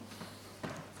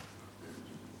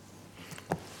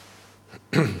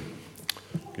Give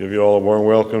you all a warm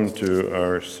welcome to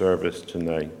our service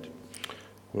tonight.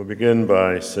 We'll begin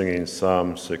by singing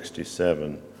Psalm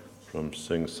 67 from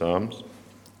Sing Psalms.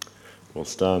 We'll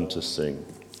stand to sing.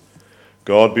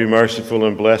 God be merciful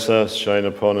and bless us, shine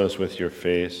upon us with your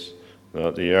face,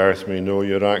 that the earth may know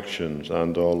your actions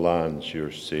and all lands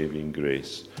your saving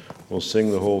grace. We'll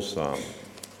sing the whole psalm.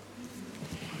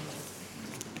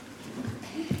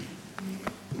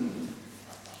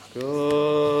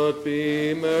 God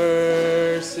be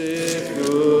merciful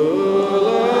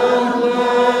and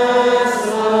bless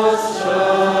us,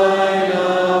 shine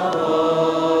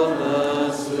upon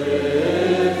us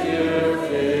with your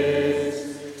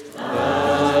face,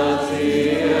 that the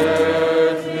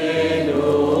earth may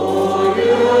know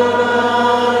your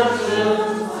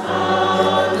actions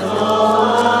and all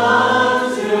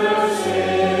your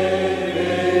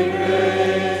saving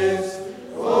grace.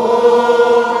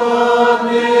 Oh, God,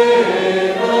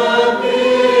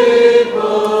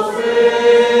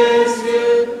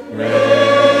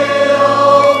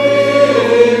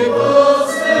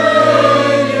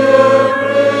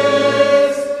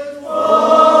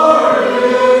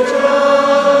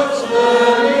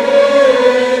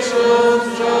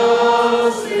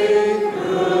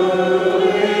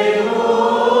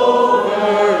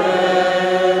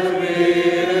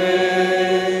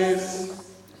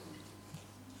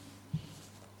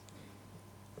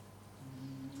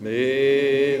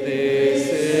 may they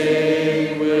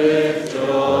sing with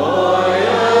joy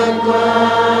and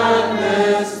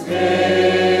gladness,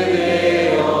 may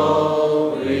they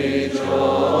all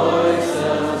rejoice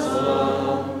as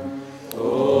one.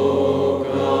 O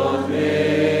God,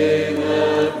 may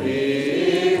the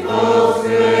people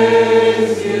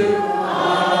praise you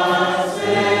as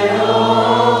they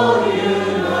all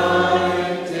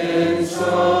unite in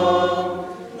song.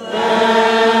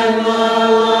 Then the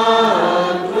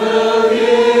land will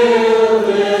yield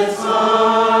its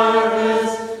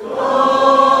harvest.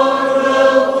 God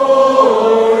will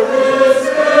pour his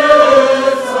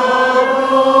gifts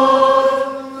abroad.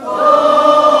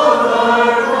 God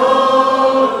our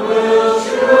God will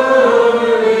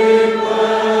surely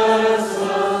bless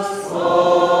us.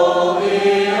 All the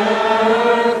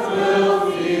earth will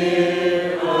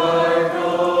fear our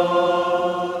God.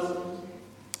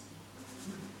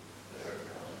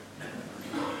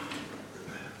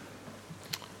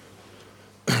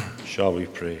 Shall we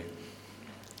pray?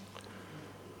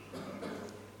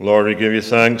 Lord, we give you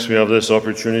thanks. We have this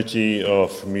opportunity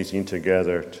of meeting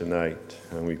together tonight,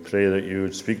 and we pray that you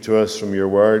would speak to us from your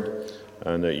word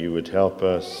and that you would help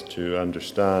us to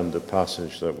understand the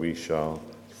passage that we shall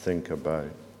think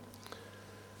about.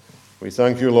 We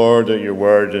thank you, Lord, that your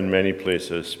word in many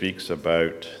places speaks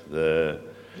about the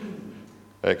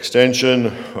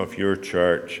extension of your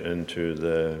church into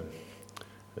the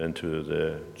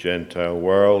Gentile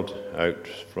world, out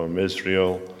from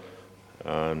Israel.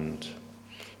 And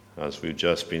as we've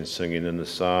just been singing in the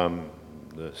psalm,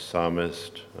 the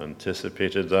psalmist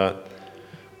anticipated that,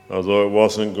 although it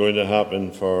wasn't going to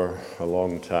happen for a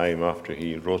long time after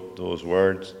he wrote those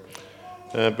words.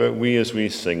 But we, as we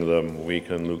sing them, we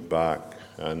can look back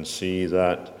and see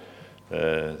that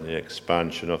the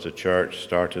expansion of the church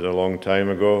started a long time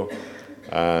ago,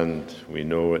 and we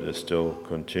know it is still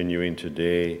continuing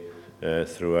today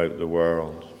throughout the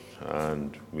world.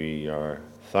 And we are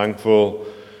thankful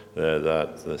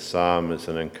that the psalm is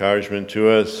an encouragement to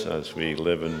us as we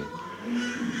live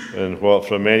in what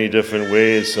from many different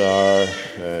ways are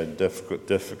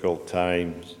difficult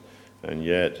times, and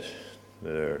yet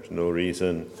there's no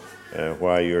reason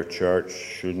why your church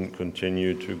shouldn't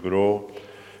continue to grow,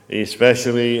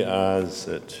 especially as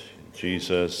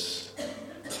Jesus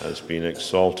has been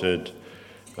exalted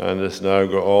and has now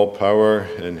got all power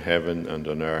in heaven and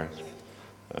on earth.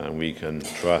 And we can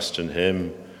trust in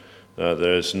him that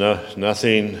there's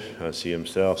nothing, as he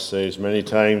himself says many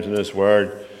times in his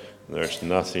word, there's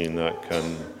nothing that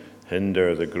can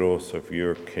hinder the growth of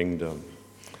your kingdom.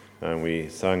 And we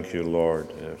thank you, Lord,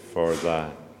 for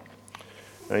that.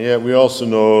 And yet we also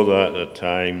know that at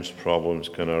times problems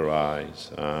can arise,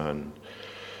 and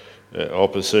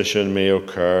opposition may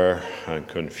occur, and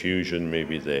confusion may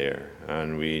be there.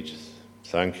 And we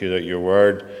thank you that your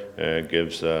word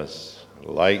gives us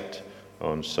light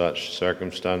on such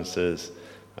circumstances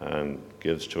and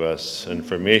gives to us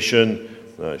information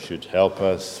that should help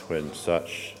us when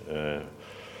such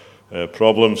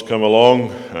problems come along.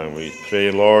 And we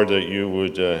pray, Lord, that you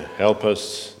would help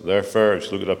us. Therefore,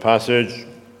 let's look at a passage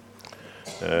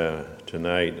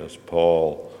tonight as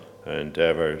Paul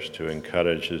endeavors to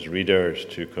encourage his readers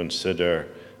to consider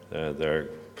their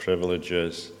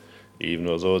privileges even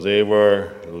although they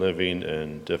were living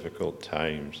in difficult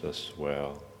times as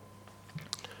well.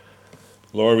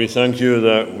 Lord, we thank you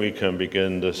that we can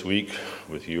begin this week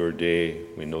with your day.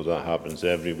 We know that happens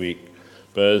every week,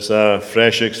 but it's a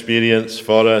fresh experience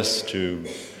for us to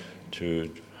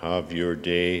have your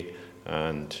day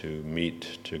and to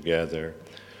meet together.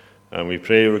 And we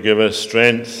pray you will give us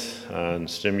strength and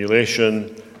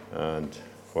stimulation and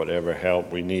whatever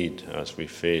help we need as we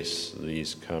face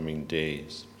these coming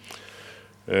days.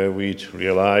 We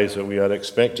realize that we are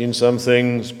expecting some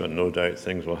things, but no doubt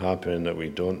things will happen that we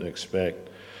don't expect.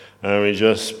 And we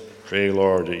just pray,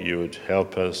 Lord, that you would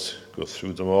help us go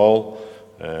through them all,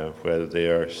 whether they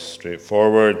are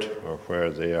straightforward or where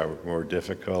they are more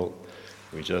difficult.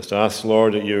 We just ask,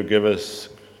 Lord, that you would give us,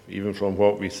 even from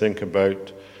what we think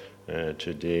about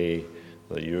today,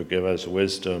 that you would give us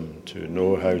wisdom to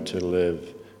know how to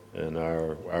live in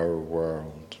our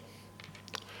world.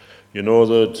 You know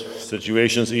the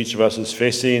situations each of us is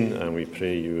facing, and we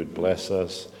pray you would bless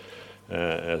us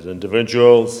as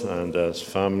individuals and as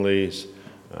families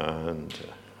and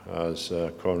as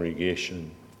a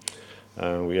congregation.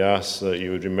 And we ask that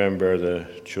you would remember the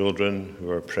children who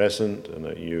are present and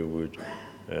that you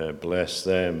would bless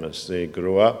them as they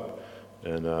grow up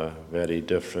in a very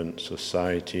different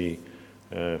society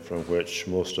from which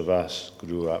most of us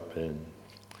grew up in.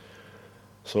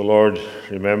 So, Lord,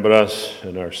 remember us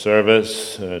in our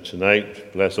service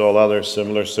tonight. Bless all other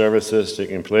similar services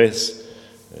taking place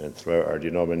throughout our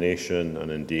denomination and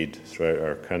indeed throughout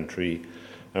our country.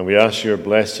 And we ask your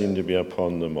blessing to be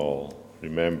upon them all.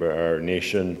 Remember our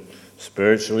nation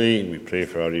spiritually. We pray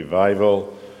for a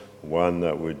revival, one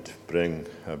that would bring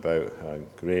about a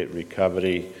great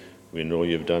recovery. We know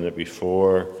you've done it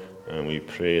before, and we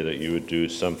pray that you would do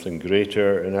something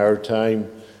greater in our time,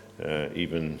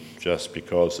 even just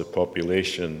because the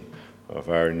population of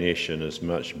our nation is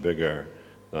much bigger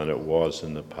than it was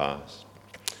in the past.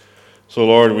 So,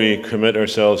 Lord, we commit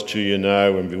ourselves to you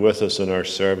now and be with us in our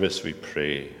service, we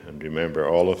pray, and remember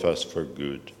all of us for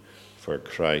good, for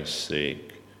Christ's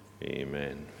sake.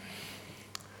 Amen.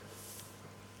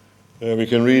 We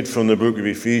can read from the book of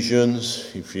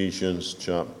Ephesians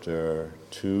chapter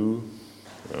 2.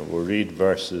 We'll read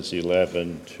verses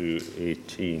 11 to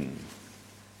 18.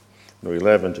 No,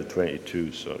 11 to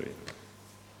 22, sorry.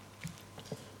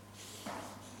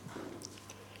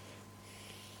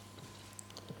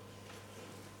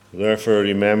 Therefore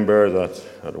remember that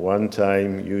at one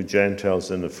time you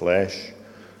Gentiles in the flesh,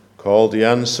 called the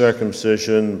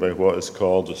uncircumcision by what is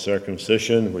called the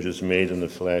circumcision, which is made in the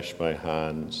flesh by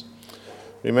hands.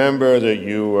 Remember that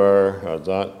you were at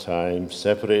that time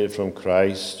separated from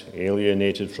Christ,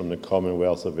 alienated from the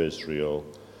commonwealth of Israel,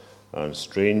 and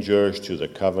strangers to the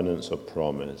covenants of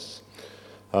promise,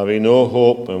 having no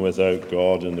hope and without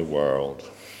God in the world.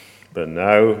 But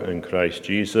now in Christ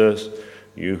Jesus,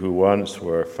 you who once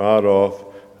were far off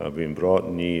have been brought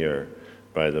near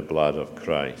by the blood of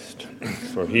Christ.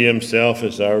 For he himself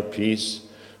is our peace,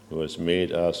 who has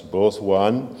made us both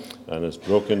one, and has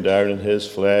broken down in his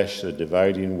flesh the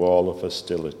dividing wall of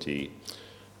hostility,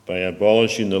 by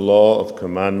abolishing the law of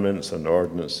commandments and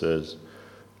ordinances,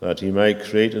 that he might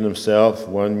create in himself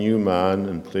one new man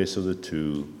in place of the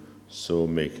two, so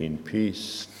making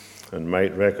peace, and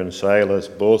might reconcile us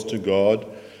both to God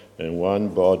in one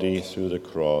body through the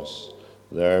cross,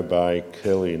 thereby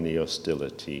killing the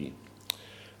hostility.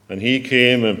 And he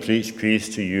came and preached peace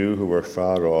to you who were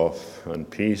far off, and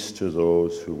peace to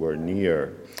those who were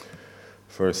near.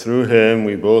 For through him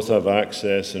we both have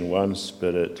access in one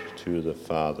Spirit to the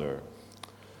Father.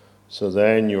 So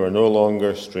then you are no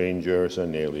longer strangers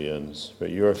and aliens, but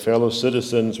you are fellow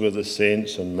citizens with the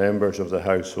saints and members of the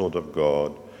household of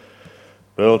God,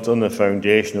 built on the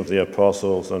foundation of the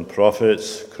apostles and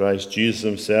prophets, Christ Jesus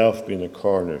himself being the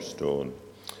cornerstone,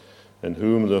 in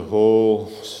whom the whole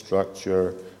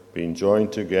structure, being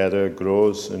joined together,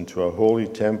 grows into a holy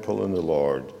temple in the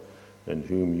Lord, in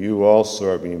whom you also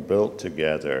are being built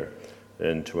together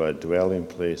into a dwelling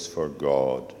place for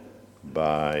God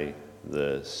by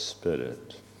the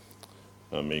Spirit.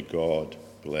 And may God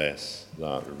bless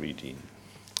that reading.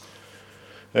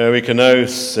 We can now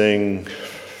sing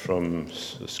from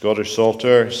the Scottish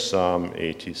Psalter, Psalm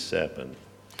 87.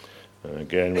 And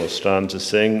again we'll stand to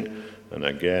sing, and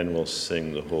again we'll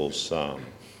sing the whole psalm.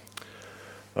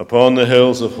 Upon the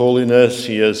hills of holiness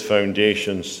he his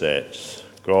foundation sets.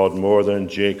 God more than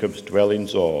Jacob's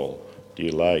dwellings all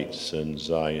delights in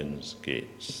Zion's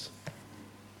gates.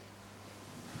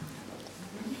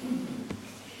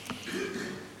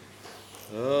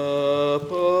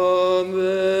 Upon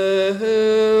the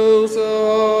hills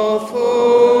of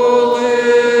holiness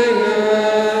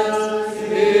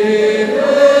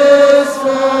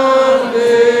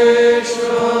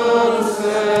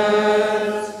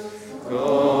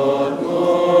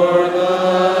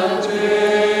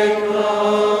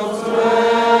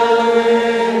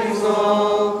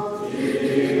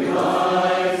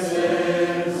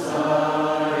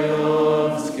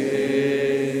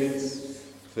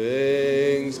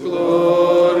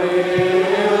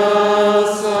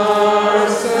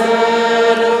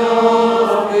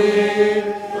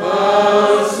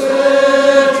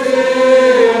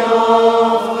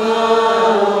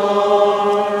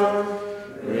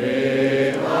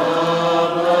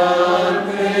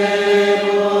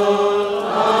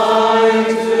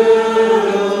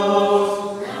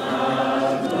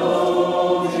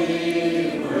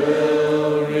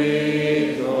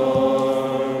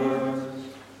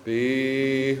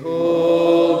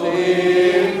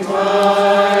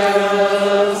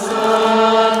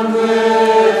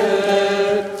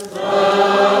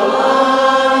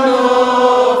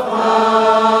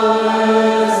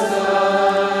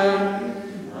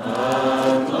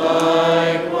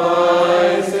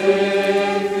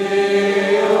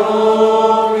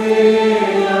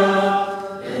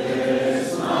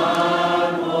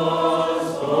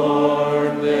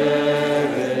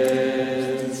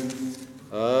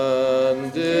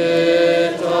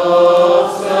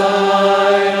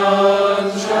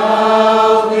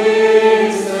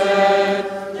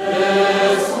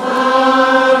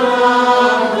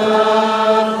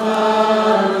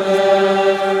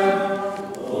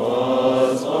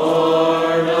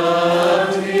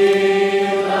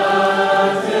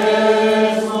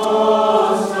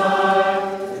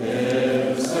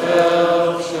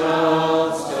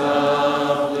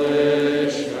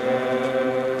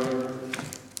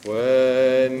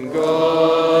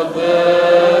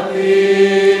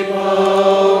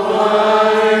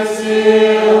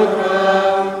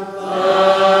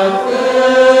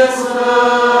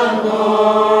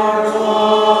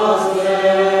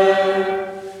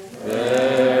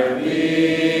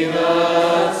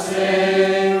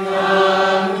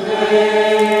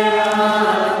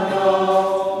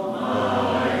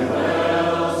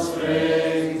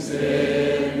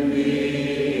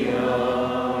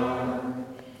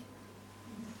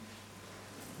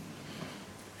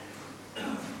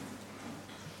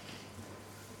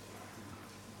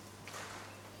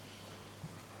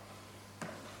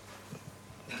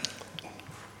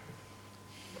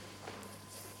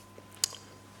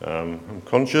I'm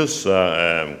conscious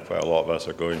that quite a lot of us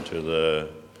are going to the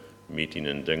meeting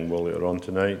in Dingwall later on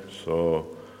tonight,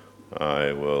 so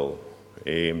I will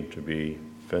aim to be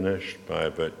finished by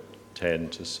about 10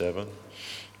 to 7.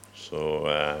 So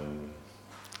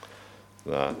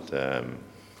that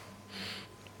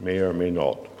may or may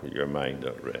not put your mind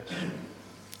at rest.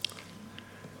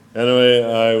 Anyway,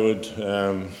 I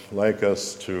would like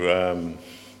us to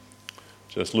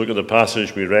just look at the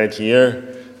passage we read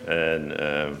here in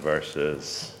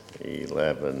verses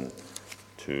 11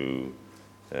 to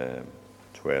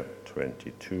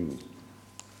 22.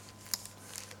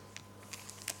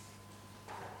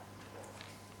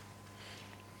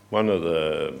 One of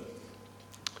the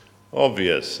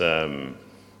obvious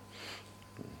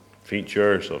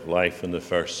features of life in the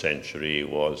first century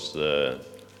was the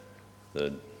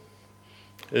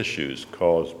issues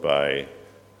caused by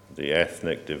the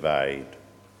ethnic divide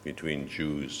between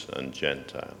Jews and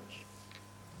Gentiles.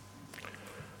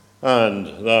 And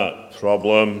that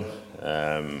problem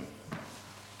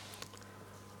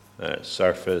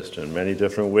surfaced in many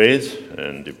different ways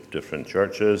in different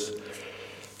churches,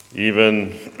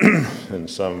 even in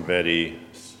some very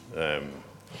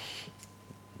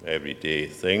everyday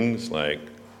things like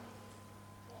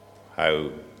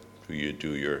how do you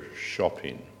do your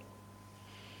shopping?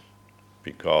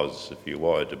 Because if you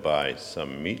wanted to buy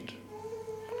some meat,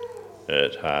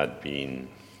 it had been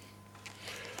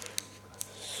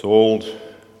sold,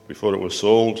 before it was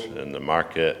sold in the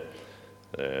market,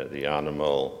 the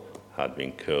animal had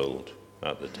been killed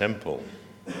at the temple,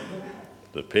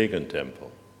 the pagan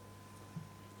temple.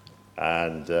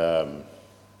 And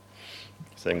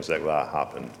things like that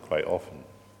happened quite often.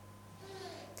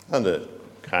 And it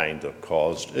kind of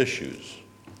caused issues,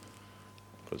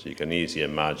 because you can easily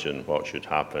imagine what should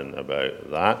happen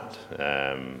about that.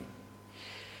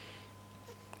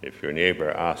 If your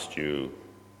neighbor asked you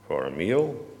for a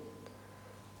meal,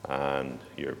 and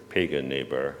your pagan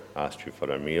neighbor asked you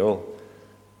for a meal,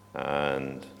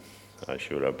 and as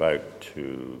you were about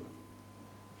to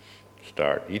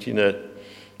start eating it,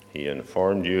 he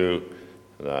informed you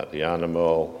that the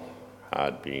animal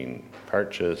had been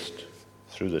purchased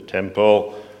through the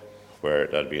temple where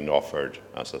it had been offered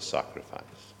as a sacrifice.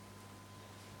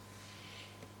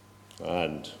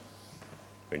 And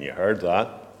when you heard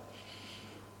that,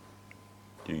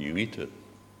 do you eat it?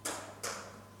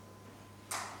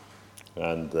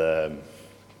 And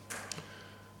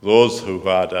those who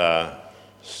had a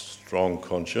strong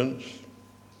conscience,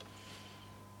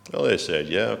 well, they said,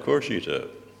 yeah, of course eat it.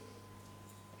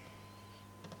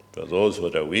 But those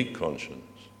with a weak conscience,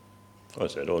 I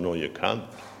said, oh no, you can't.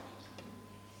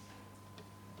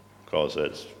 Because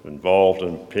it's involved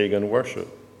in pagan worship.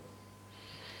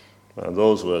 And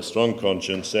those with a strong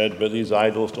conscience said, but these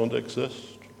idols don't exist.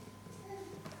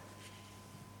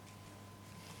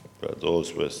 But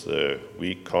those with the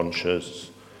weak conscience,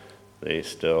 they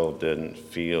still didn't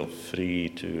feel free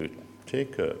to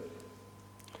take it.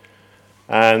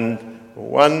 And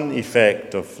one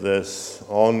effect of this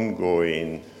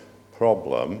ongoing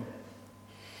problem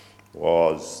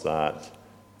was that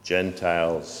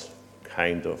Gentiles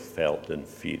kind of felt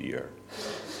inferior.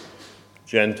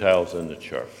 Gentiles in the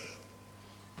church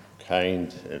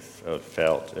kind of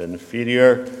felt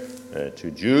inferior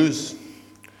to Jews,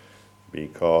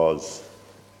 because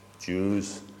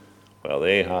Jews, well,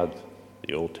 they had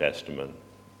the Old Testament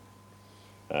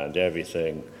and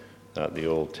everything that the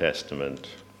Old Testament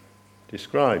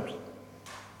describes.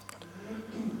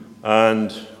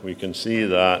 And we can see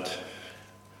that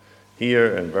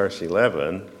here in verse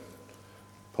 11,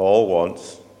 Paul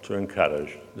wants to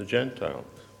encourage the Gentiles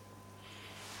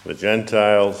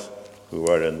who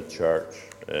were in the church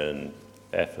in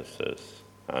Ephesus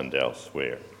and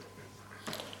elsewhere.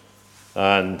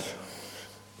 And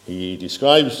he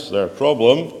describes their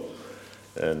problem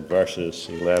in verses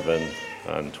 11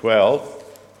 and 12.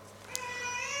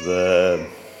 The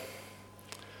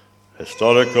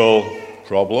historical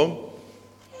problem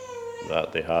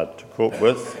that they had to cope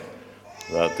with,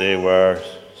 that they were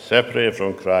separated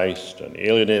from Christ and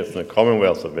alienated from the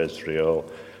commonwealth of Israel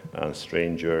and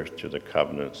strangers to the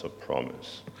covenants of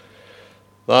promise.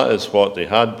 That is what they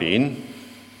had been.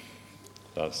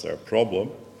 That's their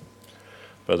problem.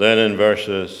 But then in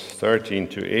verses 13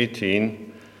 to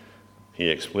 18, he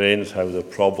explains how the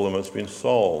problem has been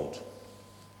solved.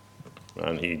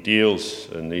 And he deals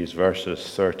in these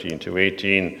verses 13 to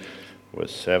 18 with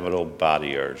several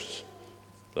barriers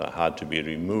that had to be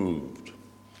removed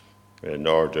in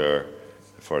order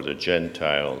for the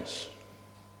Gentiles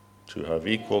to have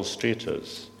equal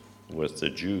status with the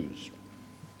Jews.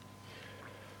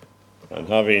 And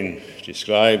having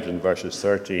described in verses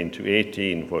 13 to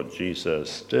 18 what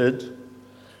Jesus did,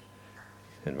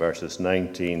 in verses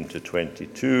 19 to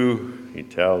 22, he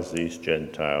tells these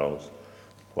Gentiles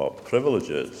what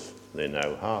privileges they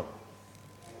now have.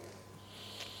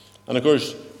 And of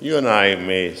course, you and I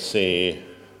may say,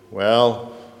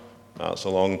 well, that's a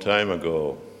long time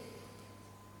ago.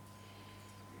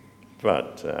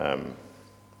 But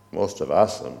most of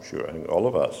us, I'm sure, I think all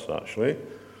of us actually,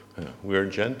 we're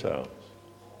Gentiles.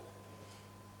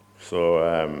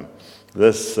 So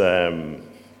this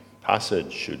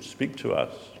passage should speak to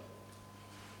us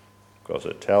because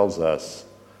it tells us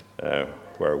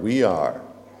where we are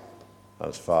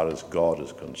as far as God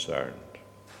is concerned.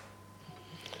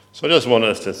 So I just want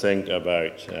us to think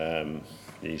about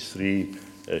these three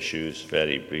issues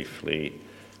very briefly.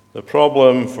 The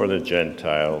problem for the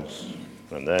Gentiles,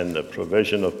 and then the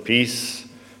provision of peace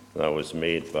that was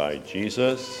made by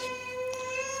Jesus.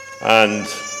 And,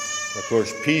 of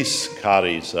course, peace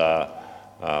carries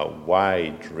a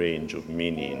wide range of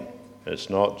meaning. It's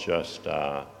not just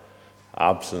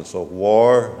absence of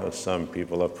war, as some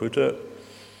people have put it.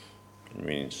 I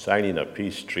mean, signing a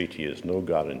peace treaty is no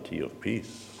guarantee of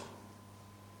peace.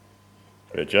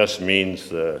 It just means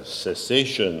the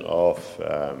cessation of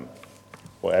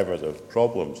whatever the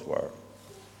problems were.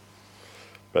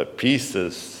 But peace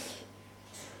is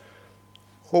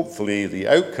hopefully the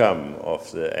outcome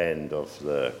of the end of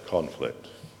the conflict.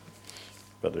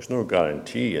 But there's no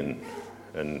guarantee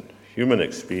in human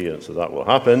experience that will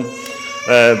happen.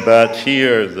 But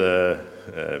here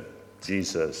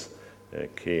Jesus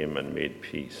came and made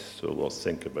peace. So we'll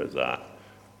think about that.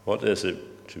 What is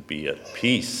it to be at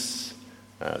peace?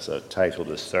 As I titled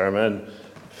the sermon,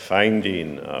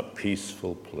 Finding a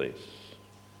Peaceful Place.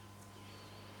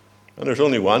 And there's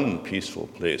only one peaceful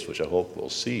place which I hope we'll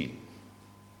see.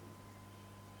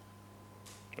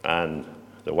 And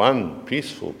the one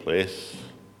peaceful place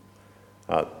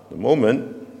at the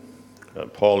moment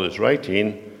that Paul is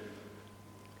writing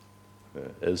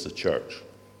is the church.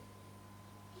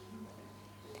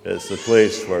 It's the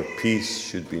place where peace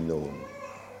should be known.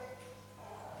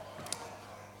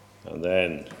 And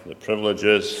then the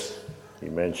privileges, he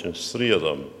mentions three of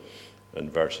them in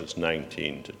verses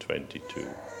 19 to 22.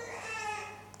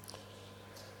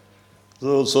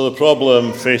 So the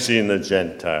problem facing the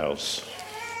Gentiles,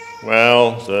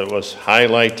 well, it was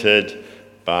highlighted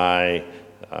by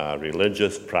a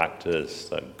religious practice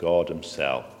that God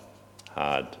himself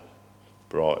had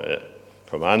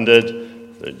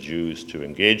commanded the Jews to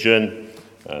engage in,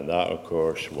 and that, of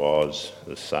course, was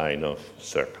the sign of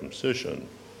circumcision.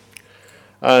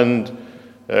 And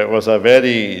it was a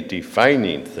very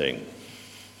defining thing.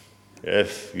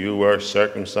 If you were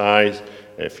circumcised,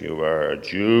 if you were a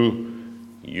Jew,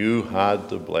 you had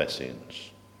the blessings.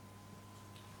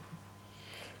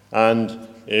 And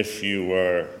if you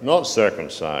were not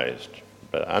circumcised,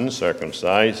 but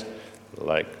uncircumcised,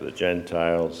 like the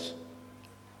Gentiles,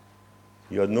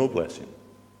 you had no blessing.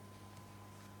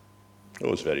 It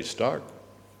was very stark.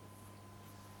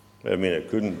 I mean, it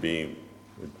couldn't be,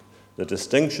 the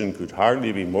distinction could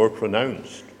hardly be more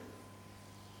pronounced.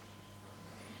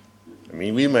 I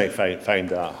mean, we might find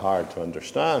that hard to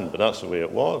understand, but that's the way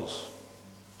it was.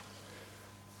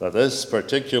 That this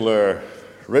particular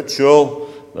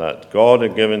ritual that God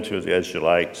had given to the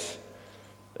Israelites,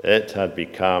 it had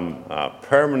become a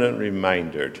permanent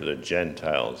reminder to the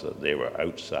Gentiles that they were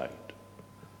outside.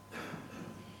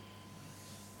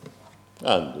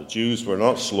 And the Jews were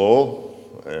not slow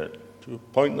to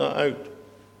point that out.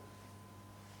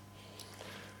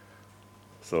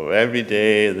 So every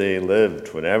day they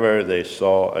lived, whenever they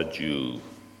saw a Jew,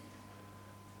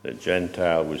 the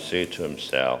Gentile would say to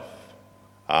himself,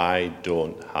 I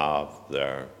don't have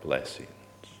their blessings.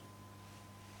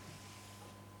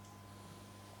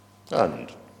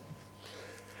 And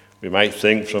we might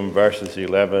think from verses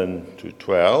 11 to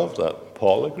 12 that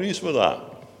Paul agrees with that.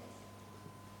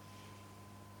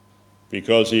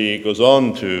 Because he goes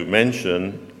on to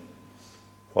mention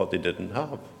what they didn't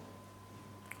have.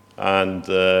 And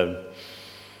the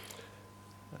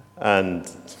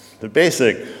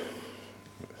basic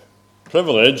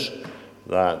privilege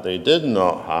that they did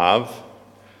not have,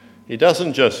 he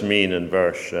doesn't just mean in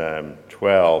verse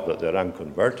 12 that they're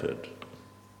unconverted.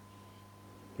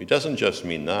 He doesn't just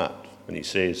mean that when he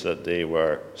says that they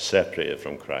were separated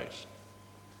from Christ.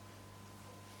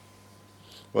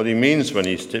 What he means when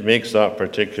he makes that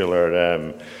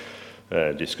particular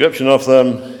description of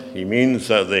them, he means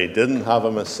that they didn't have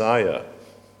a Messiah.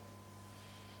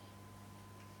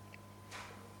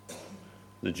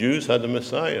 The Jews had a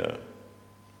Messiah.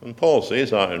 And Paul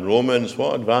says that in Romans,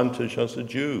 what advantage has the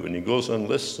Jew? And he goes and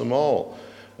lists them all.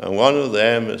 And one of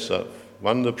them is that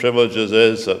one of the privileges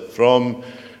is that from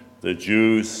the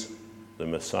Jews the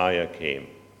Messiah came.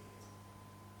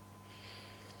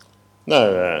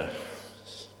 Now,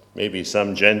 maybe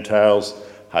some Gentiles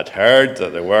had heard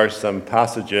that there were some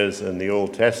passages in the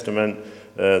Old Testament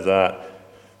that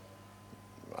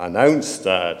announced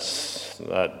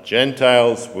that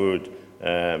Gentiles would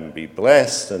be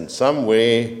blessed in some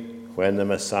way when the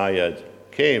Messiah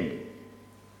came.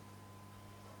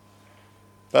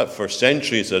 But for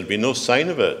centuries there had been no sign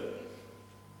of it.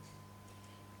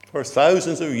 For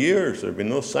thousands of years there had been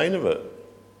no sign of it.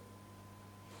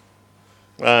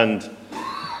 And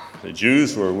the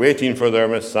Jews were waiting for their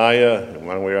Messiah. In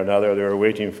one way or another, they were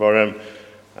waiting for him.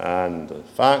 And the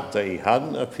fact that he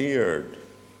hadn't appeared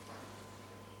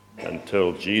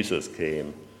until Jesus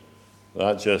came,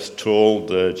 that just told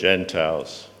the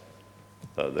Gentiles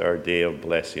that their day of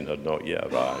blessing had not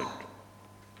yet arrived.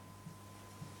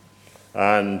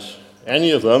 And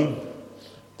any of them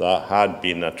that had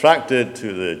been attracted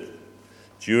to the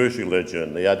Jewish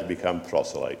religion, they had to become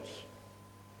proselytes.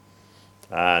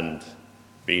 And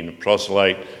being a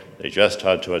proselyte, they just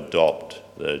had to adopt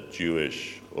the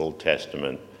Jewish Old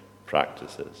Testament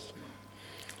practices.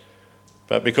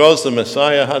 But because the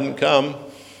Messiah hadn't come,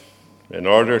 in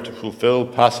order to fulfill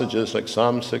passages like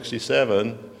Psalm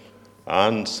 67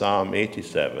 and Psalm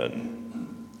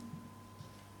 87,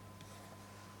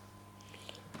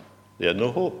 they had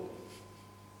no hope.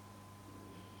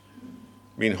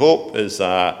 I mean, hope is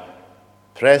a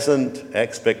present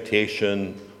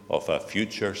expectation of a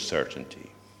future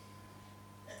certainty.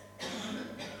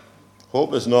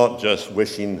 Hope is not just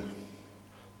wishing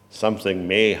something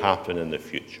may happen in the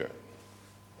future,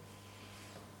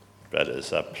 but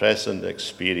it's a present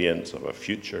experience of a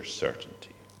future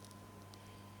certainty.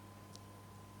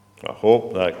 A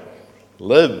hope that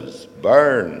lives,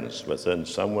 burns within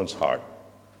someone's heart.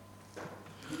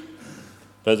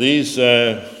 But these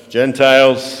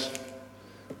Gentiles,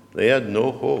 they had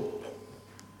no hope,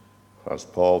 as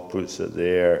Paul puts it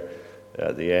there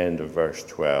at the end of verse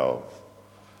 12.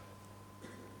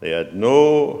 They had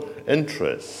no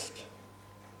interest,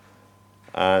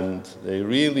 and they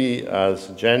really, as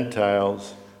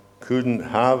Gentiles, couldn't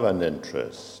have an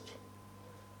interest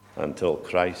until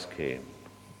Christ came.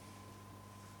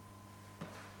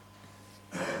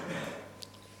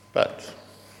 But,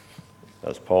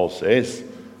 as Paul says,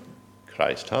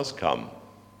 Christ has come.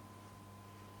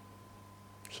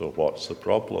 So what's the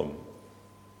problem?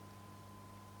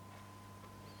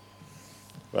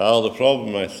 Well, the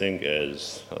problem, I think,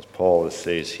 is, as Paul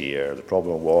says here, the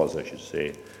problem was, I should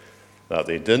say, that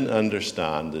they didn't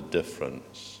understand the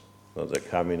difference that the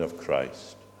coming of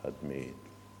Christ had made.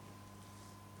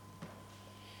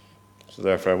 So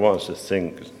therefore, I want us to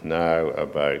think now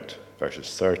about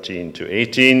verses 13 to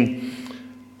 18,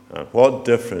 and what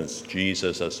difference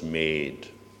Jesus has made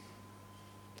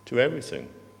to everything.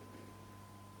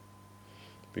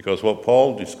 Because what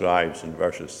Paul describes in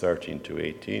verses 13 to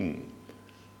 18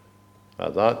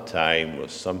 at that time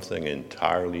was something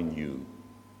entirely new,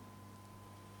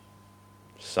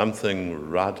 something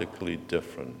radically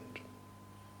different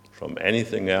from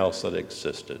anything else that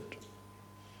existed.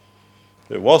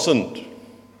 It wasn't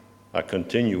a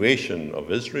continuation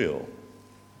of Israel,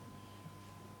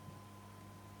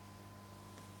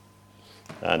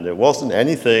 and it wasn't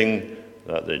anything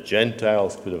that the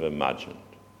Gentiles could have imagined.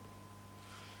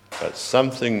 But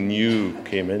something new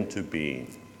came into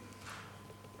being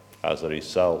as a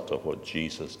result of what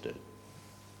Jesus did.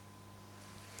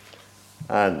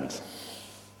 And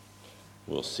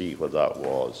we'll see what that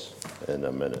was in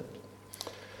a minute.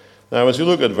 Now, as we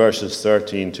look at verses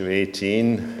 13 to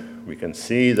 18, we can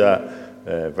see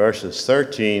that verses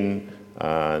 13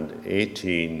 and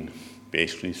 18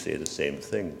 basically say the same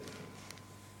thing.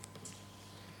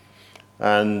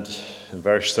 And in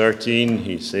verse 13,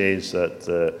 he says that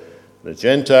the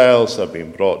Gentiles have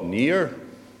been brought near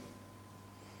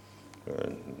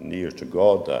to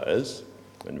God, that is,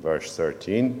 in verse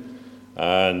 13.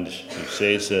 And he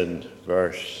says in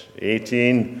verse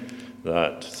 18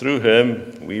 that through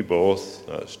him we both,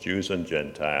 as Jews and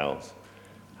Gentiles,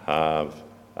 have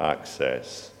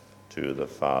access to the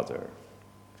Father.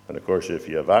 And of course, if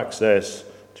you have access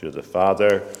to the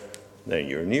Father, then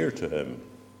you're near to him.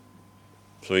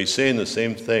 So he's saying the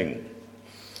same thing.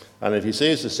 And if he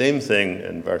says the same thing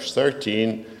in verse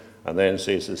 13, and then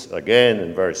says this again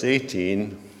in verse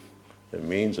 18, it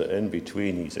means that in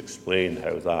between he's explained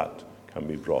how that can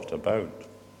be brought about.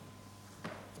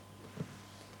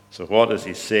 So what does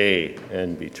he say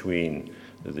in between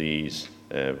these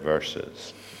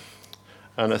verses?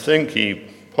 And I think he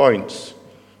points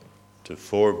to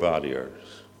 4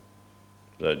 barriers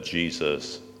that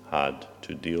Jesus had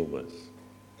to deal with.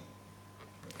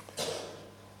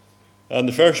 And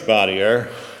the first barrier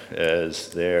is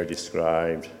there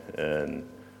described in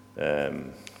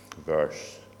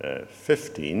verse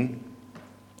 15,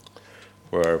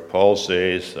 where Paul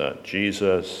says that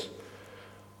Jesus,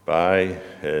 by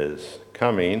his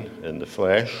coming in the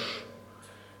flesh,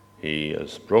 he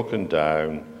has broken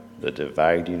down the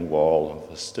dividing wall of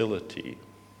hostility.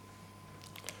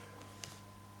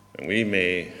 And we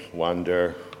may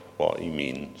wonder what he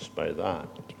means by that.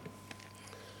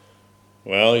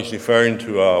 Well, he's referring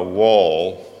to a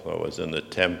wall that was in the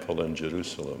temple in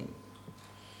Jerusalem,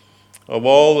 a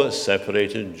wall that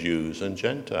separated Jews and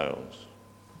Gentiles.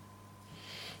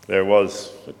 There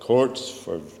was the courts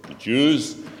for the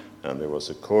Jews, and there was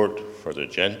a court for the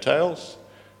Gentiles,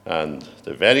 and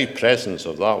the very presence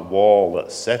of that wall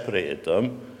that separated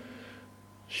them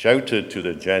shouted to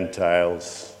the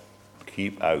Gentiles,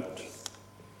 "Keep out."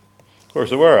 Of course,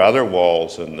 there were other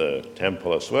walls in the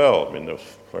temple as well. I mean,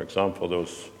 for example, there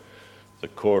was the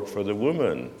court for the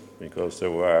women, because they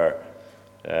weren't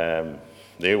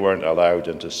allowed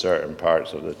into certain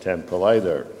parts of the temple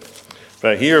either.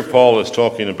 But here Paul is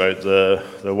talking about the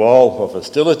wall of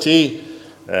hostility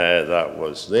that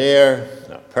was there,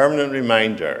 a permanent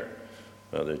reminder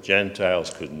that the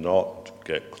Gentiles could not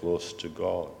get close to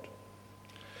God.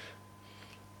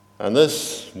 And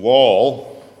this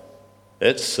wall,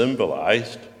 it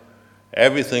symbolized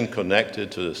everything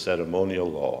connected to the ceremonial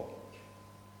law.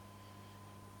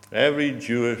 Every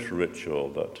Jewish ritual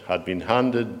that had been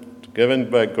given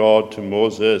by God to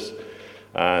Moses,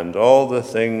 and all the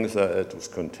things that it was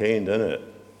contained in it,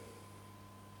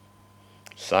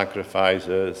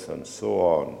 sacrifices and so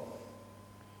on.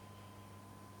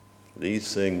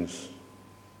 These things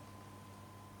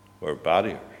were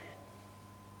barriers.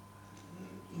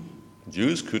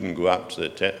 Gentiles couldn't go up to the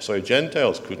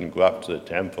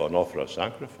temple and offer a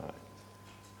sacrifice.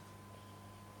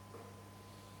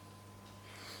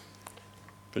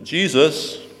 But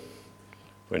Jesus,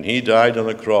 when he died on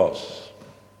the cross,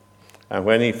 and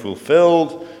when he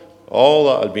fulfilled all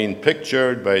that had been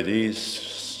pictured by these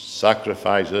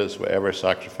sacrifices, whatever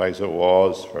sacrifice it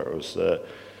was,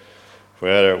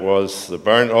 whether it was the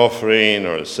burnt offering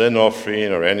or the sin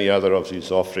offering or any other of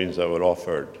these offerings that were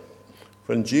offered,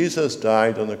 when Jesus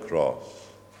died on the cross,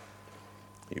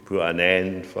 he put an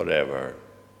end forever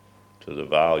to the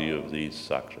value of these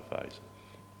sacrifices.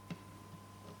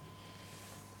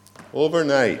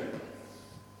 Overnight,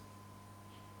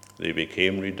 they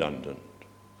became redundant.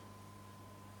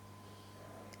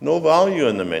 No value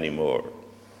in them anymore.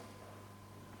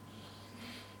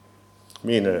 I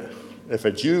mean, if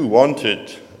a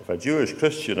Jewish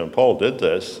Christian, and Paul did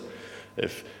this,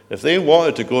 if they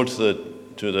wanted to go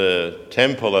to the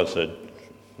temple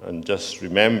and just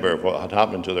remember what had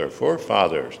happened to their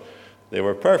forefathers, they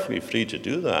were perfectly free to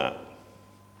do that.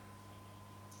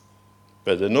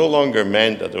 But it no longer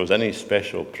meant that there was any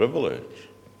special privilege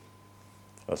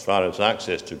as far as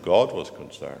access to God was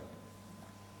concerned.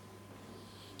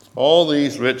 All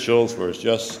these rituals were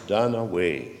just done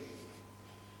away.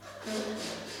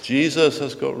 Jesus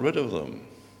has got rid of them.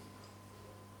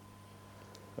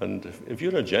 And if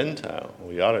you're a Gentile,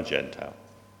 we are a Gentile,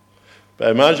 but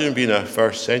imagine being a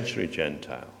first century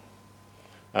Gentile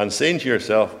and saying to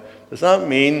yourself, does that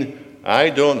mean I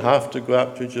don't have to go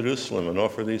up to Jerusalem and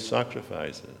offer these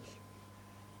sacrifices?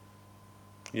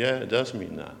 Yeah, it does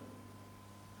mean that.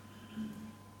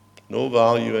 No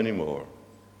value anymore.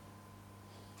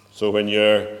 So when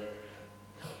your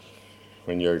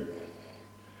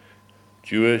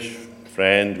Jewish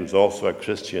friend who's also a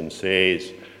Christian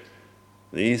says,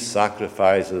 these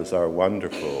sacrifices are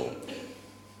wonderful,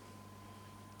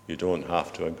 you don't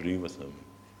have to agree with them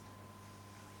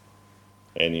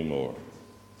anymore.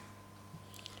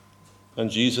 And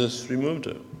Jesus removed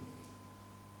it.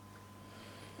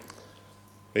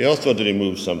 He also had to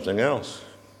remove something else.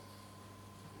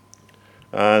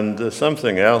 And the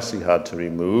something else he had to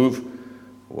remove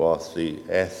was the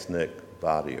ethnic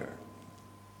barrier.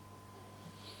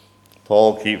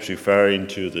 Paul keeps referring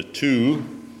to the two,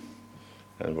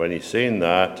 and when he's saying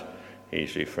that,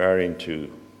 he's referring to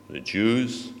the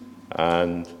Jews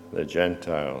and the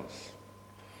Gentiles.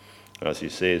 As he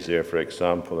says there, for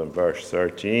example, in verse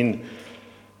 13,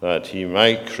 that he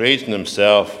might create in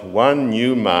himself one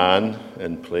new man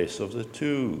in place of the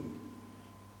two,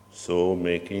 so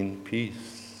making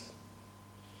peace.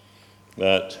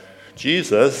 That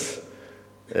Jesus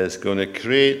is going to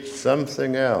create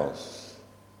something else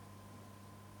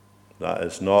that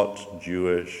is not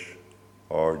Jewish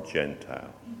or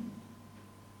Gentile.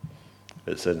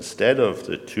 It's instead of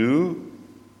the two,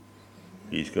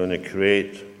 he's going to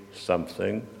create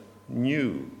something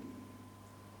new.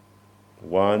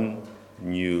 One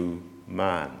new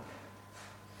man.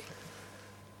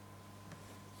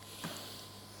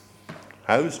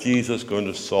 How is Jesus going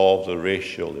to solve the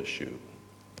racial issue?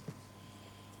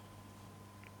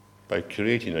 By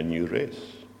creating a new race.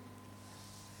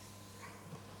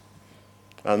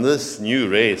 And this new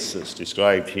race is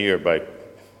described here by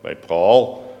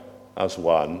Paul as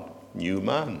one new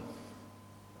man.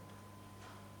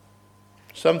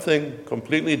 Something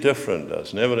completely different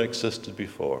that's never existed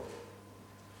before.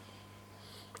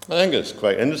 I think it's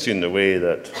quite interesting the way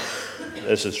that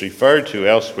this is referred to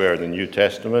elsewhere in the New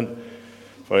Testament.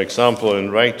 For example,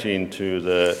 in writing to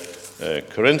the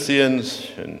Corinthians,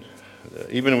 and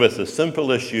even with the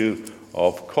simple issue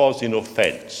of causing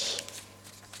offense.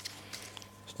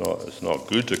 It's not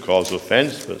good to cause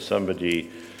offense, but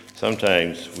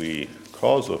sometimes we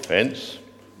cause offense.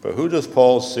 But who does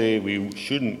Paul say we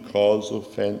shouldn't cause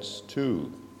offense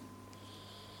to?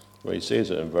 Well, he says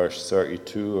it in verse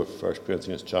 32 of 1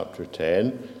 Corinthians chapter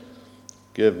 10.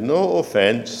 Give no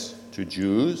offense to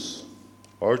Jews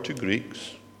or to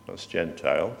Greeks, that's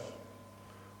Gentiles,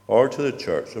 or to the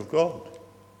church of God.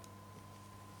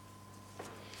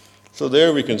 So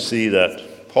there we can see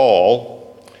that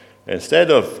Paul, instead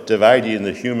of dividing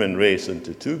the human race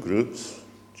into two groups,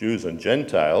 Jews and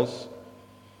Gentiles,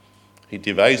 he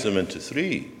divides them into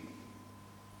three: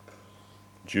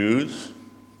 Jews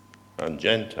and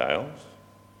Gentiles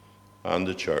and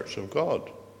the church of God.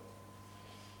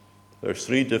 There's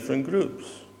three different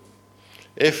groups.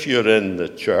 If you're in the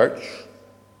church,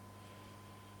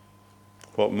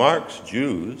 what marks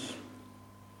Jews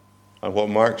and what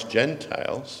marks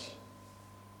Gentiles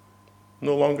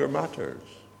no longer matters.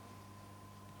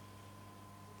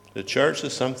 The church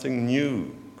is something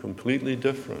new, completely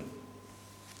different.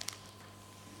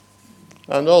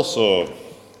 And also,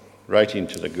 writing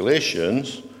to the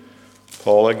Galatians,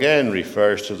 Paul again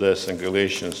refers to this in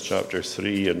Galatians chapter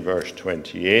 3 and verse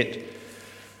 28,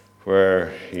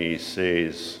 where he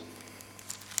says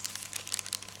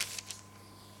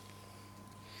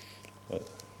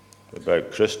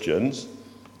about Christians,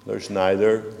 there's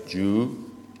neither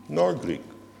Jew nor Greek.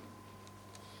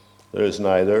 There is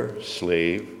neither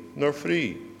slave nor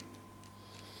free.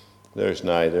 There's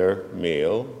neither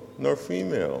male nor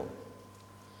female.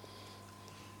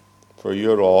 For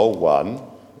you're all one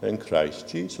in Christ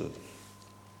Jesus.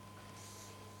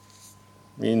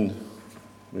 I mean,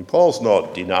 Paul's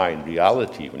not denying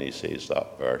reality when he says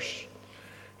that verse.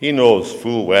 He knows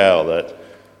full well that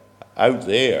out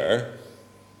there,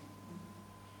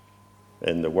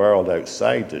 in the world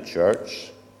outside the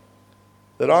church,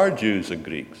 there are Jews and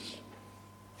Greeks,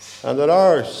 and there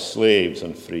are slaves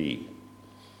and free,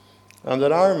 and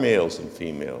there are males and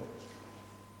females.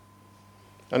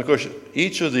 And of course,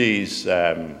 each of these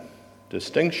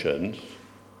distinctions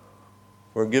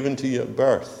were given to you at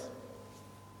birth.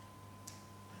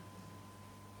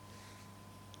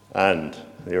 And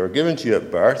they were given to you at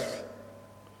birth,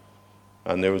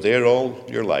 and they were there all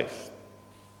your life.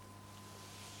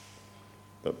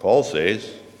 But Paul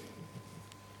says,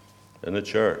 in the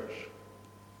church,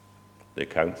 they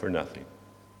count for nothing.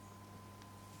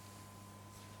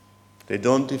 They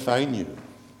don't define you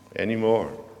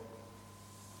anymore.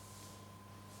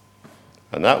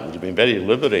 And that would have been very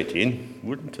liberating,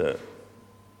 wouldn't it?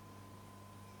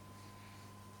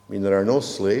 I mean, there are no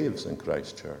slaves in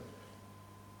Christ's church.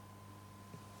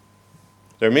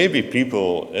 There may be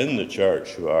people in the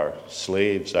church who are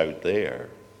slaves out there,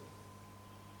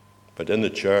 but in the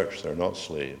church, they're not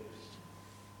slaves.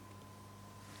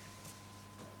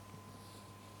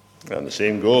 And the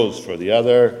same goes for the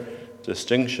other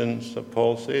distinctions that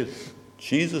Paul says.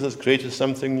 Jesus has created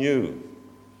something new,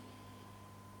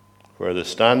 where the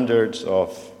standards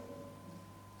of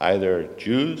either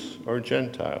Jews or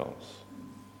Gentiles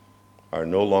are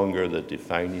no longer the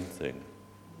defining thing.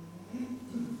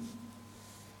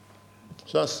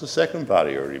 So that's the second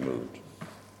barrier removed.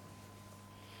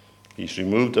 He's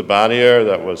removed the barrier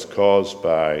that was caused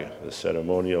by the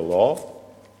ceremonial law,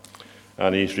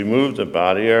 and he's removed the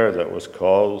barrier that was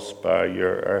caused by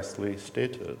your earthly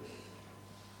status.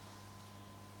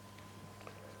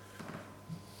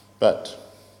 But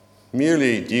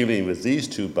merely dealing with these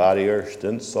two barriers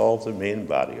didn't solve the main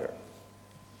barrier.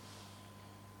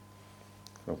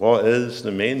 And what is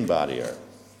the main barrier?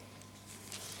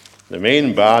 The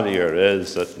main barrier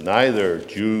is that neither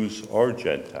Jews or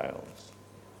Gentiles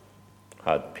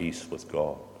had peace with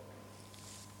God.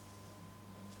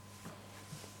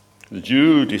 The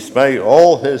Jew, despite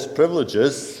all his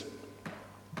privileges,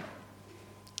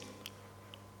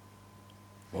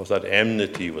 was at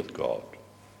enmity with God,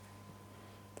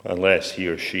 unless he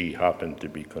or she happened to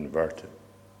be converted.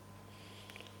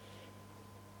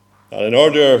 And in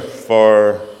order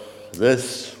for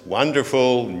this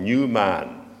wonderful new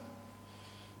man,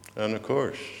 and of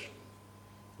course,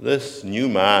 this new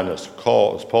man, as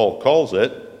Paul calls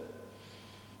it,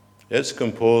 it's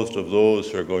composed of those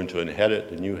who are going to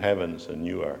inherit the new heavens and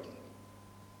new earth.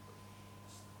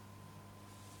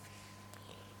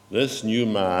 This new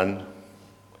man,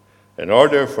 in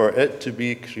order for it to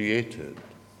be created,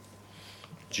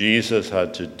 Jesus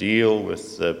had to deal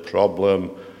with the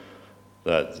problem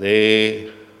that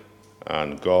they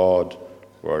and God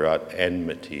were at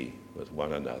enmity with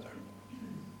one another.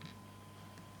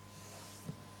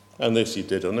 And this he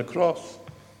did on the cross.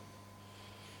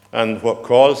 And what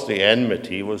caused the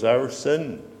enmity was our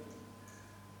sin.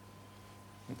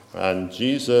 And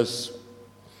Jesus,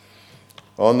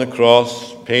 on the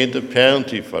cross, paid the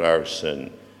penalty for our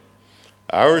sin.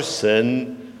 Our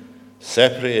sin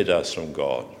separated us from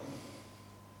God,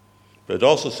 but it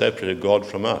also separated God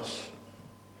from us.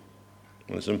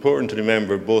 And it's important to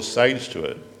remember both sides to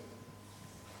it.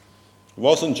 It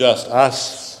wasn't just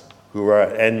us who were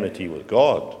at enmity with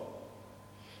God.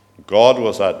 God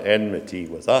was at enmity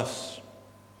with us,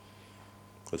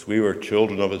 because we were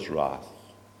children of his wrath.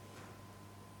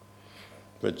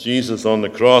 But Jesus on the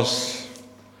cross,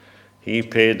 he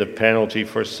paid the penalty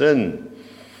for sin.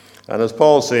 And as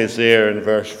Paul says there in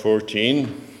verse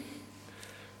 14,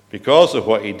 because of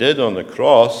what he did on the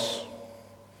cross,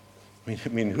 I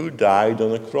mean, who died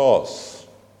on the cross?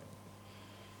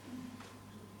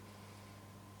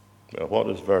 Well, what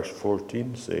does verse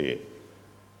 14 say?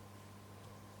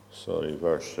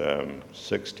 Verse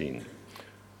 16.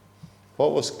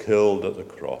 What was killed at the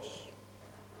cross?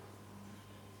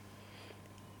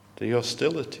 The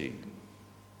hostility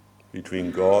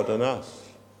between God and us.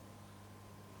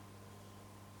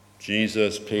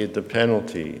 Jesus paid the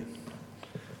penalty,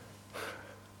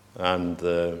 and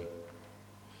the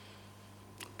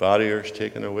barriers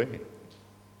taken away.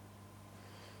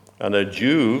 And a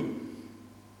Jew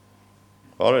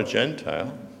or a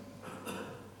Gentile,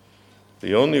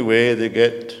 the only way they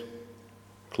get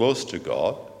close to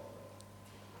God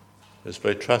is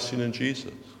by trusting in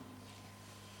Jesus.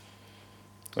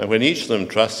 And when each of them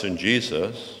trusts in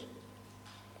Jesus,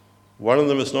 one of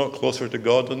them is not closer to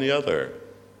God than the other.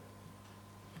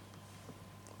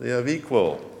 They have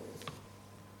equal.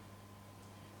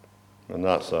 And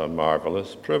that's a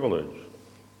marvelous privilege.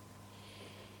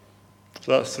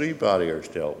 So that's 3 barriers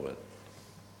dealt with.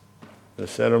 The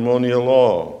ceremonial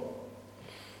law,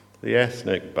 the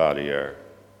ethnic barrier,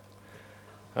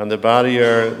 and the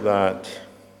barrier that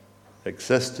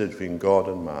existed between God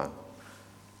and man.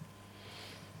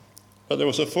 But there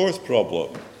was a 4th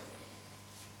problem.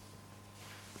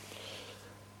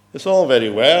 It's all very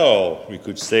well, we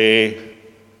could say,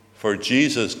 for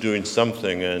Jesus doing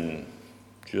something in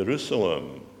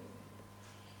Jerusalem.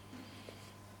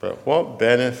 But what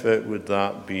benefit would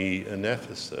that be in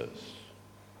Ephesus?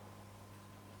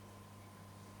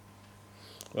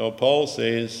 Well, Paul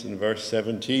says in verse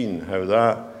 17 how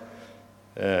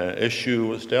that issue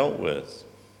was dealt with.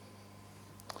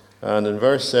 And in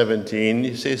verse 17,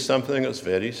 he says something that's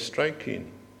very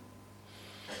striking.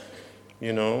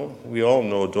 You know, we all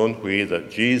know, don't we,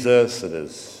 that Jesus, in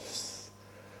his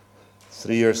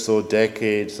 3 or so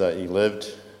decades that he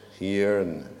lived here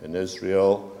in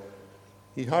Israel,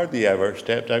 he hardly ever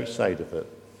stepped outside of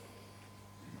it.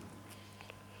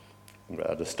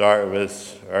 At the start of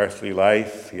his earthly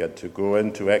life, he had to go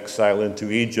into exile into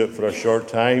Egypt for a short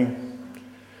time.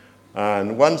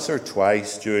 And once or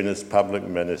twice during his public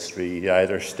ministry, he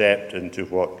either stepped into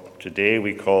what today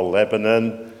we call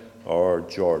Lebanon or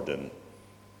Jordan.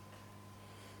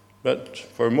 But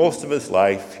for most of his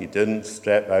life, he didn't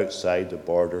step outside the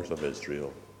borders of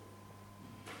Israel.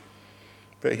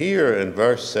 But here in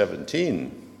verse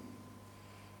 17,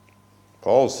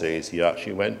 Paul says he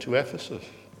actually went to Ephesus.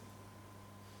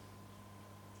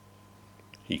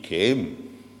 He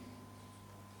came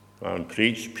and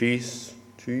preached peace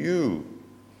to you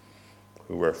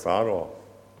who were far off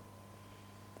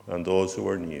and those who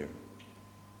were near.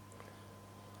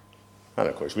 And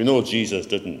of course, we know Jesus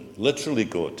didn't literally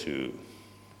go to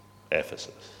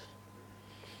Ephesus.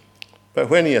 But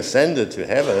when he ascended to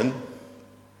heaven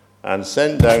and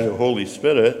sent down the Holy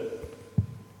Spirit,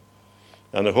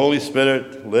 and the Holy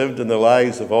Spirit lived in the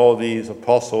lives of all these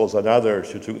apostles and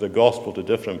others who took the gospel to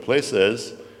different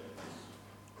places,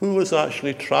 who was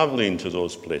actually traveling to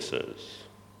those places?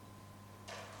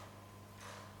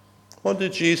 What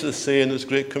did Jesus say in his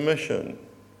Great Commission?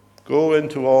 Go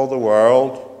into all the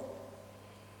world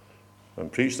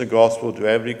and preach the gospel to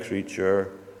every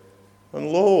creature.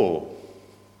 And lo,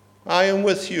 I am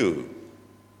with you.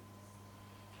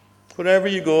 Wherever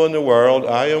you go in the world,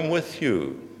 I am with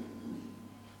you.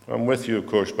 I'm with you, of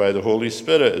course, by the Holy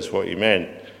Spirit is what he meant.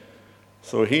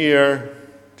 So here,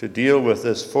 to deal with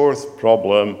this fourth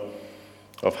problem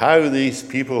of how these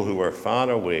people who were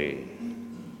far away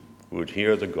would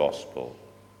hear the gospel.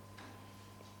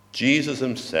 Jesus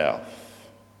himself,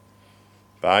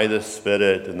 by the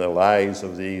Spirit in the lives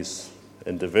of these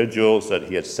individuals that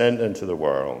he had sent into the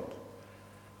world,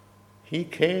 he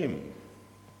came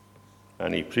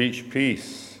and he preached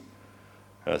peace,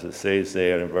 as it says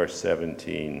there in verse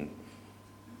 17,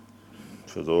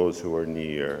 to those who were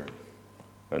near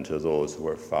and to those who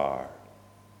were far.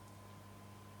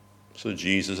 So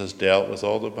Jesus has dealt with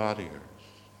all the barriers.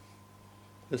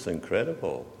 It's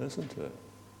incredible, isn't it?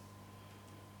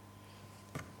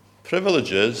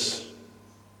 Privileges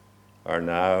are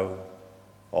now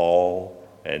all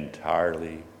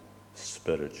entirely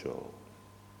spiritual.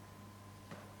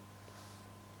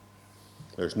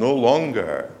 There's no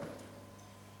longer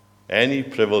any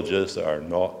privileges that are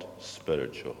not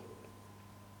spiritual.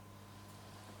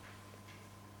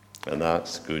 And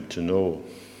that's good to know.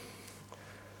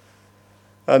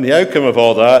 And the outcome of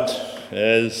all that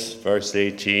is, verse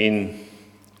 18,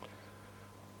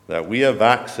 that we have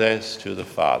access to the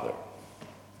Father.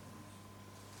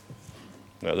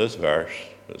 Now, this verse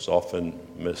is often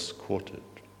misquoted.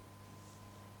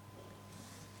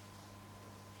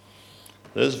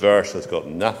 This verse has got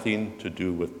nothing to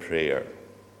do with prayer,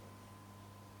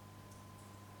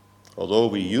 although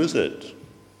we use it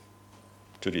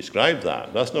to describe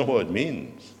that. That's not what it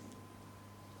means.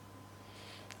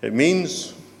 It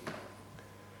means,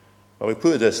 well, we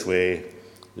put it this way,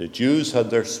 the Jews had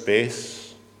their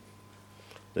space,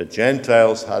 the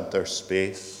Gentiles had their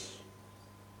space,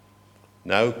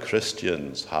 now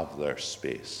Christians have their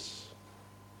space.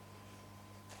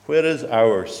 Where is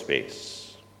our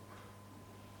space?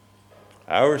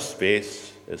 Our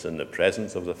space is in the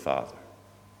presence of the Father.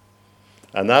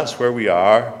 And that's where we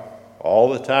are all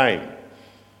the time.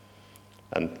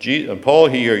 And Paul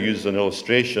here uses an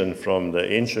illustration from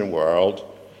the ancient world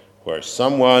where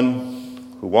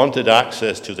someone who wanted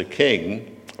access to the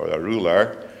king or the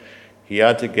ruler, he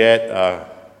had to get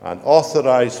an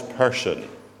authorized person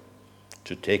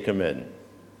to take him in.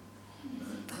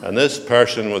 And this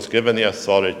person was given the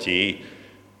authority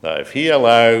that if he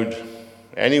allowed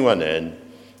anyone in,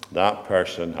 that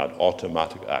person had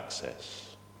automatic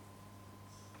access.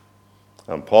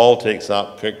 And Paul takes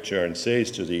that picture and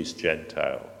says to these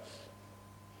Gentiles,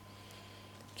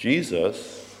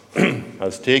 Jesus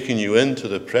has taken you into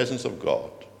the presence of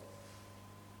God,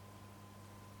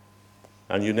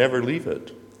 and you never leave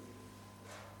it.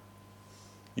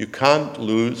 You can't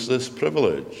lose this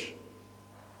privilege.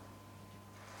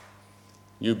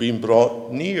 You've been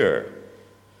brought near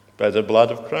by the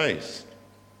blood of Christ.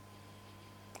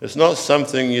 It's not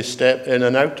something you step in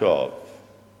and out of.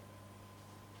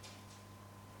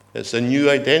 It's a new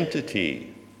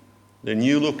identity, the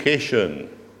new location,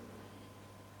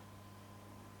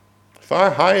 far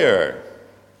higher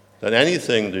than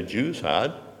anything the Jews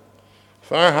had,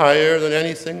 far higher than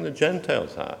anything the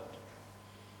Gentiles had.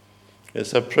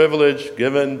 It's a privilege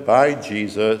given by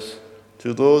Jesus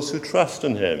to those who trust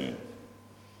in him,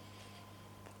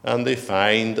 and they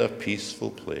find a peaceful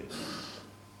place.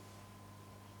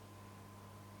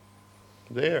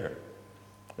 There,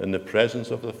 in the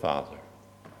presence of the Father.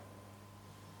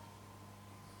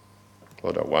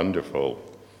 What a wonderful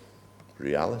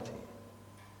reality.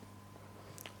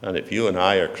 And if you and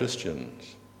I are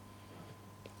Christians,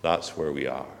 that's where we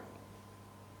are.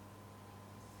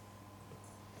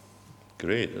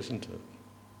 Great, isn't it?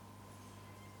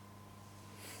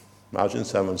 Imagine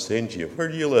someone saying to you, where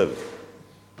do you live?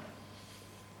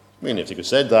 I mean, if you could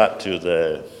say that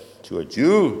to a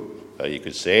Jew, you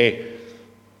could say,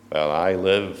 well, I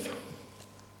live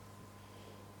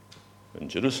in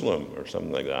Jerusalem or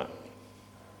something like that.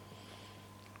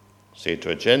 Say to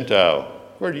a Gentile,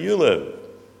 where do you live?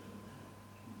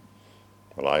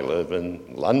 Well, I live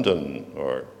in London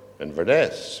or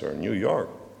Inverness or New York.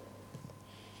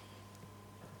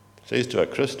 Says to a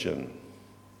Christian,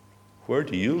 where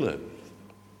do you live?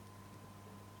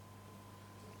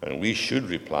 And we should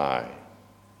reply,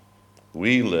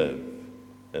 we live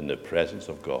in the presence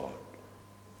of God.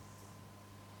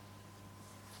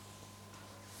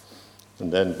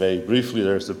 And then very briefly,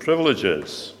 there's the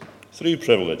privileges. 3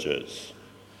 privileges.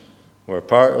 We're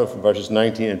part of verses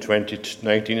 19 and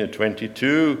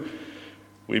 22.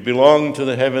 We belong to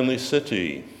the heavenly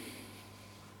city.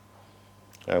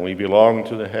 And we belong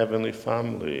to the heavenly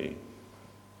family.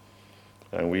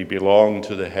 and we belong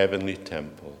to the heavenly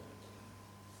temple.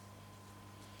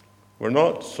 We're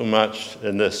not so much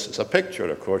in this, it's a picture,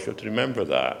 of course, you have to remember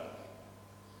that.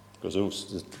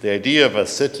 Because the idea of a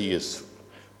city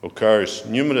occurs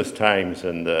numerous times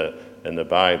in the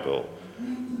Bible.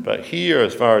 But here,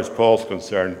 as far as Paul's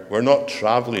concerned, we're not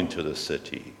traveling to the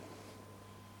city.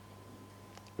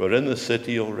 We're in the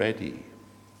city already.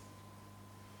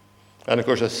 And of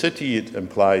course, a city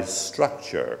implies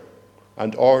structure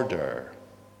and order.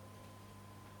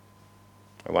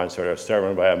 I once heard a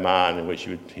sermon by a man in which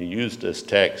he used this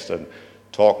text and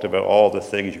talked about all the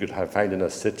things you could find in a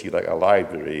city, like a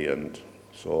library and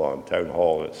so on, town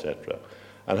hall, etc.,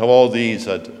 and how all these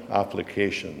had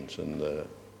applications in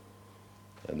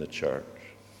the church.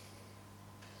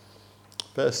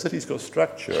 But a city's got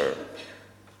structure.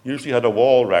 Usually had a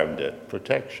wall around it,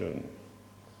 protection.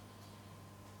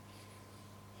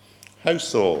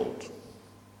 Household.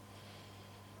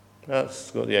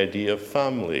 That's got the idea of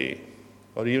family,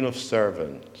 or even of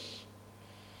servants.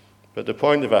 But the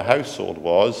point of a household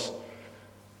was,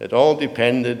 it all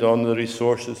depended on the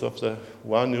resources of the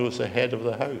one who was the head of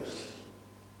the house.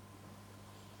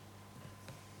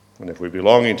 And if we're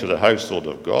belonging to the household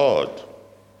of God,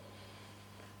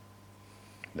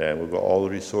 then we've got all the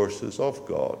resources of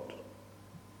God.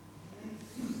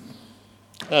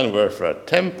 And we're for a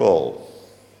temple.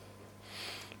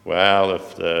 Well,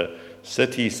 if the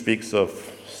city speaks of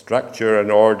structure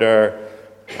and order,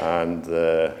 and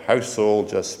the household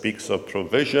just speaks of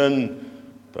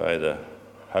provision by the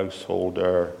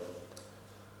householder,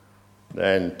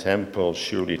 then temple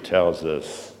surely tells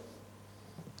us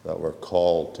that we're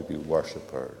called to be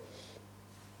worshippers.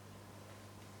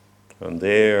 And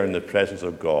there, in the presence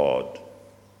of God,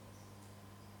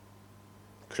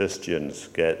 Christians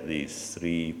get these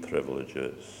three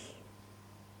privileges.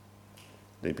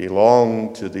 They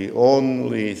belong to the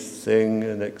only thing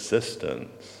in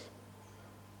existence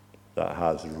that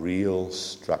has real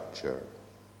structure.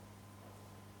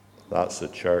 That's the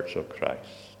Church of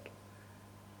Christ.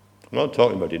 I'm not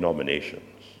talking about denominations,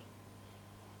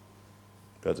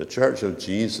 but the Church of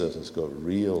Jesus has got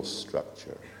real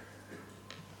structure.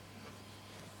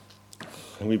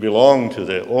 And we belong to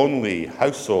the only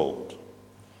household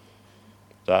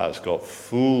that has got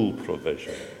full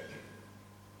provision.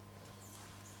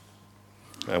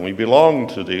 And we belong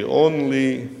to the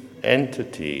only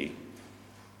entity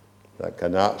that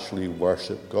can actually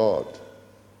worship God.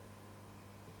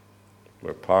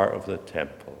 We're part of the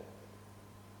temple.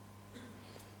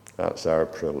 That's our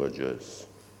privileges.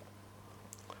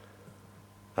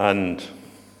 And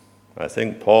I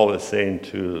think Paul is saying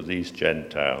to these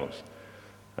Gentiles,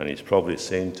 and he's probably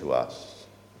saying to us,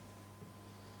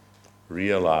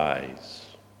 realize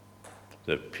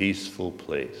the peaceful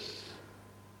place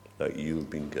that you've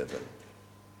been given.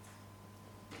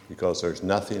 Because there's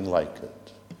nothing like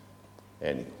it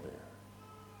anywhere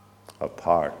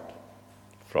apart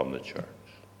from the church.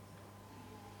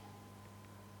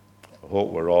 I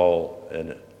hope we're all in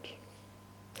it.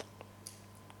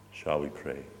 Shall we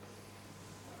pray?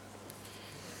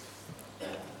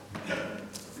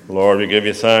 Lord, we give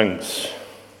you thanks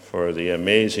for the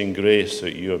amazing grace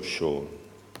that you have shown,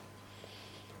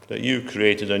 that you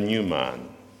created a new man,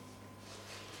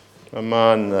 a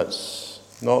man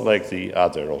that's not like the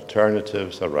other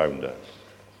alternatives around us.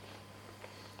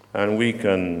 And we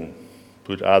can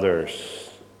put others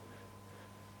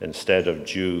instead of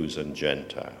Jews and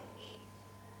Gentiles,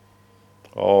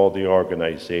 all the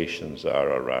organizations that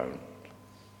are around.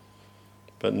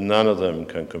 But none of them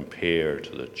can compare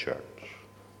to the church.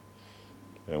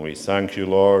 And we thank you,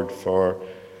 Lord, for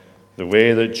the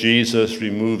way that Jesus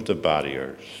removed the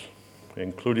barriers,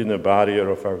 including the barrier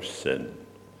of our sin,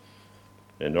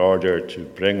 in order to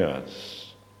bring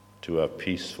us to a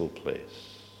peaceful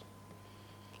place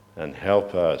and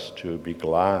help us to be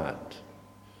glad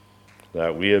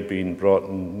that we have been brought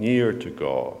near to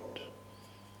God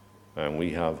and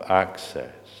we have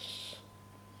access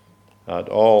at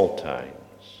all times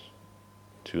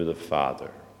to the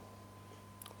Father,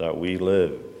 that we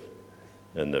live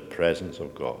in the presence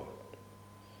of God.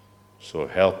 So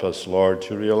help us, Lord,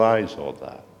 to realize all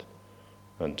that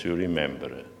and to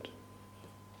remember it.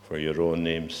 For your own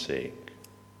name's sake.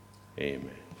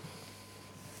 Amen.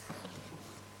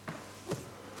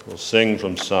 We'll sing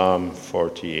from Psalm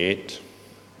 48,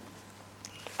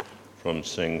 from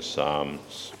Sing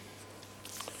Psalms,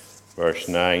 verse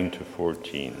 9 to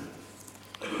 14.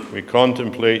 We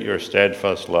contemplate your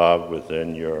steadfast love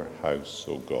within your house,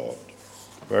 O God.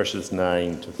 Verses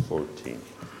 9 to 14.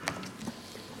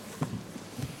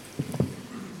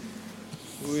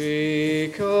 We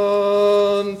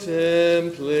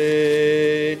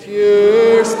contemplate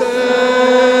your steadfast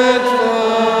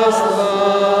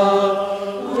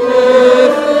love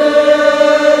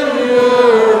within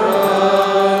your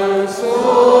house, O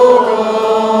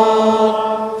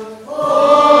God.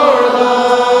 For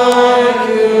like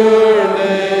your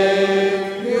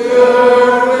name, your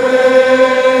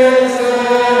praise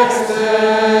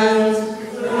extends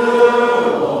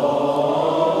through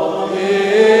all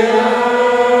the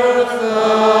earth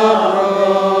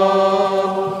abroad.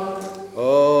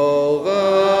 All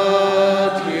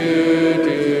that you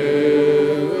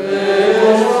do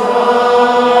is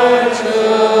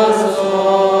righteous,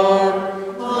 Lord,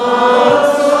 and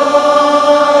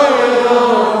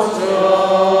Zion's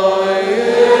joy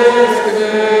is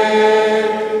great,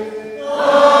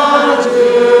 and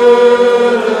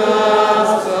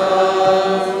Judah's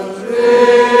towns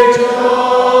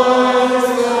rejoice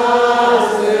as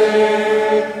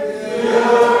they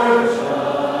your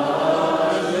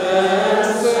judgment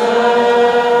celebrate.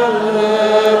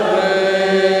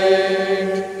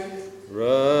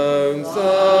 Round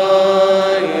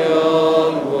Zion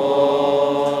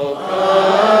walk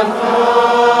and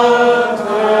count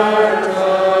her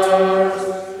towers.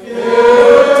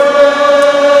 Your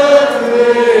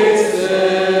every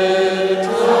citadel,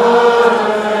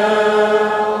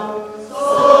 so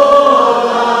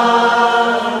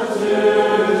that to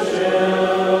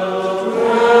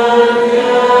children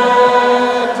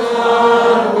yet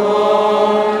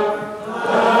unborn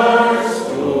their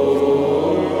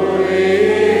story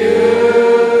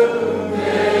you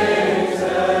may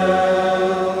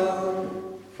tell.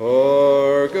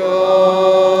 For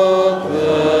God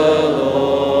the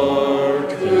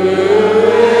Lord, who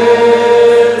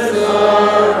is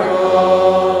our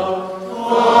God,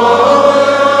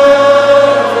 forever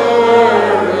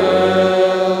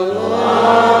will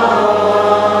abide.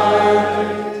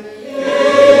 He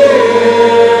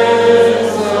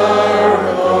is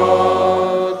our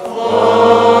God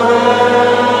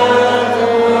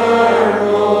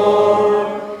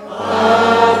forevermore,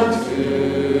 and to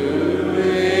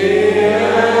the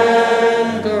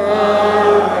end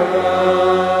our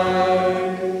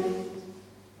guide.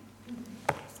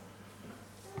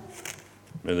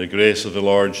 May the grace of the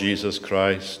Lord Jesus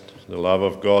Christ, the love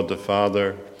of God the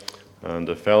Father, and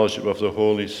the fellowship of the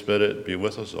Holy Spirit be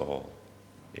with us all.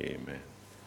 Amen.